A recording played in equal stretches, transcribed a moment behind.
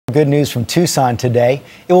Good news from Tucson today.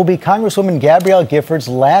 It will be Congresswoman Gabrielle Giffords'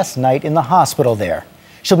 last night in the hospital there.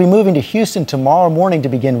 She'll be moving to Houston tomorrow morning to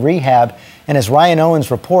begin rehab. And as Ryan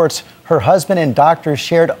Owens reports, her husband and doctors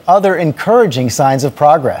shared other encouraging signs of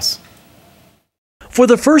progress. For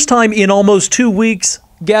the first time in almost 2 weeks,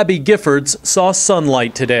 Gabby Giffords saw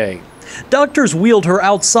sunlight today. Doctors wheeled her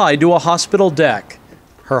outside to a hospital deck.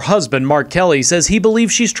 Her husband, Mark Kelly, says he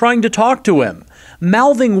believes she's trying to talk to him,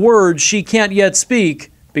 mouthing words she can't yet speak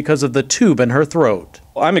because of the tube in her throat.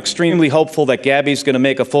 I'm extremely hopeful that Gabby's going to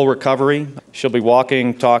make a full recovery. She'll be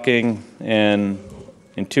walking, talking, and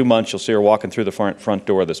in 2 months you'll see her walking through the front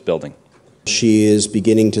door of this building. She is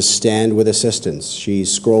beginning to stand with assistance.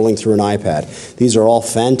 She's scrolling through an iPad. These are all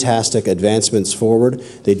fantastic advancements forward.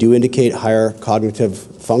 They do indicate higher cognitive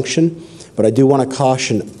function, but I do want to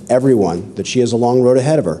caution everyone that she has a long road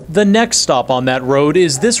ahead of her. The next stop on that road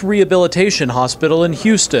is this rehabilitation hospital in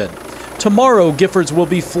Houston. Tomorrow, Giffords will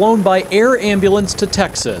be flown by air ambulance to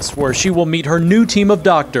Texas, where she will meet her new team of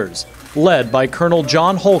doctors, led by Colonel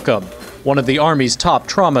John Holcomb, one of the Army's top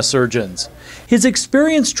trauma surgeons. His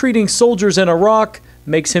experience treating soldiers in Iraq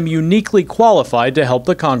makes him uniquely qualified to help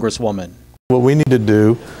the Congresswoman. What we need to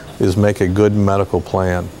do is make a good medical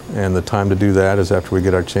plan, and the time to do that is after we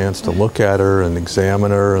get our chance to look at her and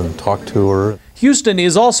examine her and talk to her. Houston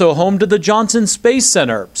is also home to the Johnson Space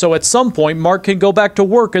Center, so at some point Mark can go back to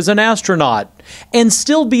work as an astronaut and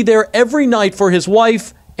still be there every night for his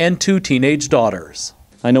wife and 2 teenage daughters.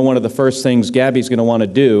 I know one of the first things Gabby's going to want to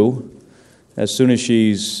do as soon as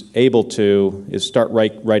she's able to is start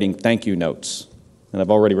writing thank you notes, and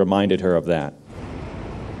I've already reminded her of that.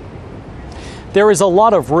 There is a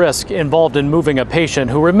lot of risk involved in moving a patient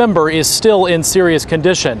who, remember, is still in serious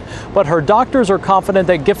condition. But her doctors are confident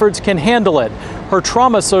that Giffords can handle it. Her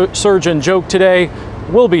trauma surgeon joked today,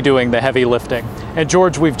 we'll be doing the heavy lifting. And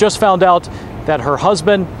George, we've just found out that her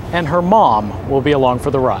husband and her mom will be along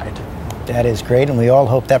for the ride. That is great, and we all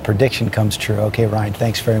hope that prediction comes true. Okay, Ryan,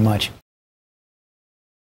 thanks very much.